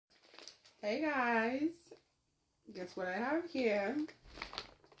Hey guys, guess what I have here?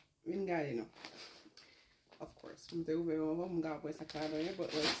 Vin Gade, no. Of course, but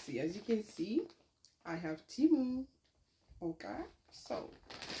let's see. As you can see, I have Temu. Okay, so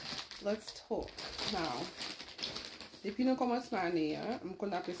let's talk now. Depuis nous commence l'année, I'm going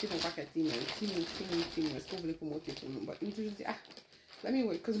to apprécier ton paquet Temu. Est-ce que vous voulez promoter tout le monde? But je me dis, let me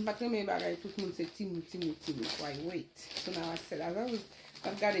wait, because I'm pas très bien bagay, tout le monde c'est Temu. So I wait. So now I said,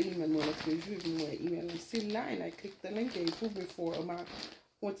 I've got an email now, let's go through my email. I'm still là, and I clicked the link and it proved before my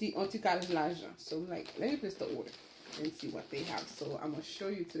anti-eyelash. So I'm like, let me place the order and see what they have. So I'm going to show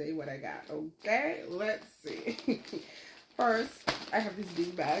you today what I got. Okay, let's see. First, I have this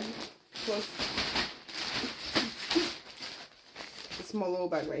big bag. Plus, a small little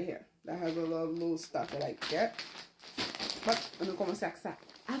bag right here that has a lot of little stuff that I get. But I'm going to commencer avec ça.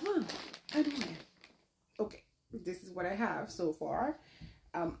 Avant, okay, this is what I have so far.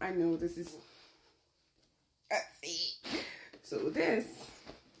 I know this is, let's see. So this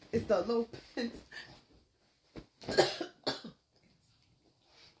is the little pins.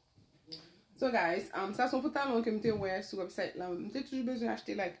 So guys, ça sont pantalons que je wear sur website là. J'ai toujours besoin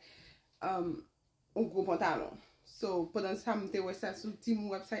d'acheter like un gros pantalon. So pendant ça je wear ça sur Temu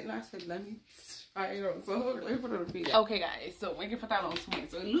website là, so let me try it on. So let me put it on the video. Okay guys, so we get pantalon sur moi.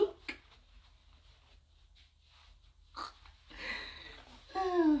 So look.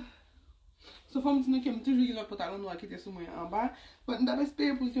 So from today, I'm toujours gonna put on qui était sur moi en bas. But I'm gonna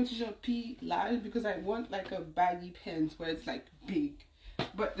spare pour un t-shirt P large because I want like a baggy pants where it's like big.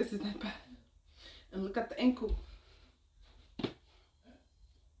 But this is not bad. And look at the ankle.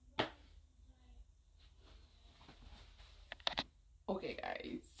 Okay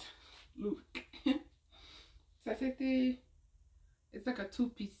guys, look. Ça c'était, it's like a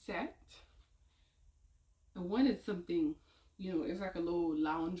two-piece set. And one is something, you know, it's like a little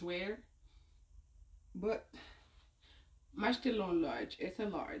lounge wear. But my still on large. It's a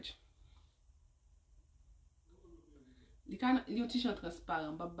large. Li yon t-shirt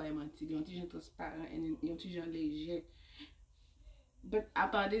transparent, pas bay manti. Li yon t-shirt transparent and yon t-shirt léger. But à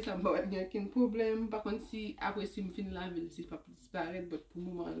part de ça, il n'y a aucun problème. Par contre, si après si je finis la ville, si pas disparaître, but pour le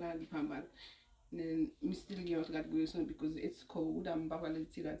moment là, il pas mal. Then I still get out that because it's cold. I'm pas going to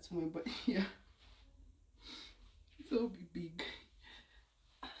take that somewhere, but yeah, it's so big.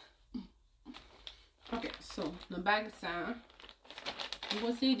 Ok, so, dans le bag ça, je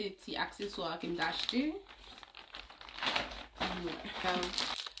vais essayer des petits accessoires que j'ai achetés.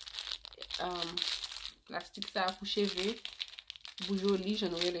 Plastique ça pour cheveux, pour joli,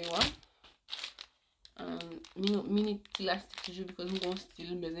 j'en aurais les voir. Mini plastique toujours parce que mon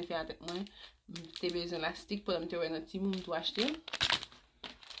style, besoin de faire avec moi. J'ai besoin d'élastique pour me faire un petit monde pour acheter.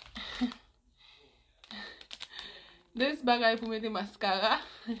 This bag pour mettre mascara.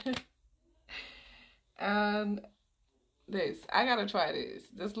 And this, I gotta try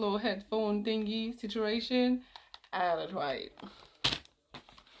this little headphone thingy situation. I gotta try it.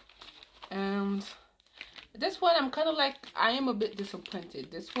 And this one, I'm kind of like, I am a bit disappointed.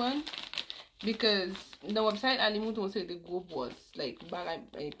 This one, because the website I don't say the group was like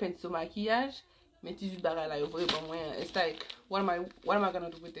pencil maquillage, mais tu juste bagay la yo vrai bon moi. It's like, what am I gonna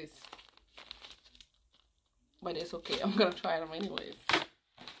do with this? But it's okay. I'm gonna try them anyways.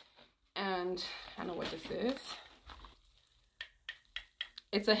 And I know what this is.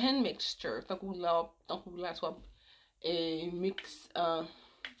 It's a hand mixture. Tant qu'on la soit mix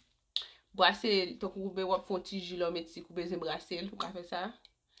brasser, tant qu'on be wap font ti jus mettre si couper brasser pour faire ça.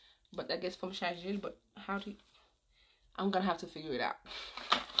 But I guess from charger, but I'm gonna have to figure it out.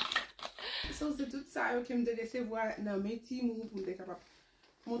 So c'est tout ça que me recevoir dans mes petits mots pour être capable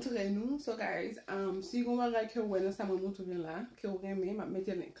montrer nous. So guys, si vous voulez que vous voyez ça me montre là, que vous aimez, je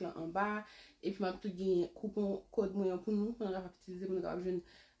mettez le lien en bas et puis je vais un coupon code moyen pour nous pour nous utiliser pour nous avoir un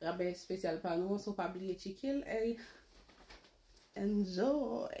rabais spécial pour nous. So pas oublier checker et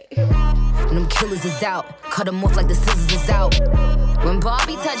enjoy. Them killers is out, cut them off like the scissors is out. When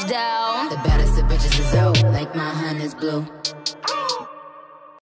Barbie touched down, the baddest of bitches is out, like my hand is blue.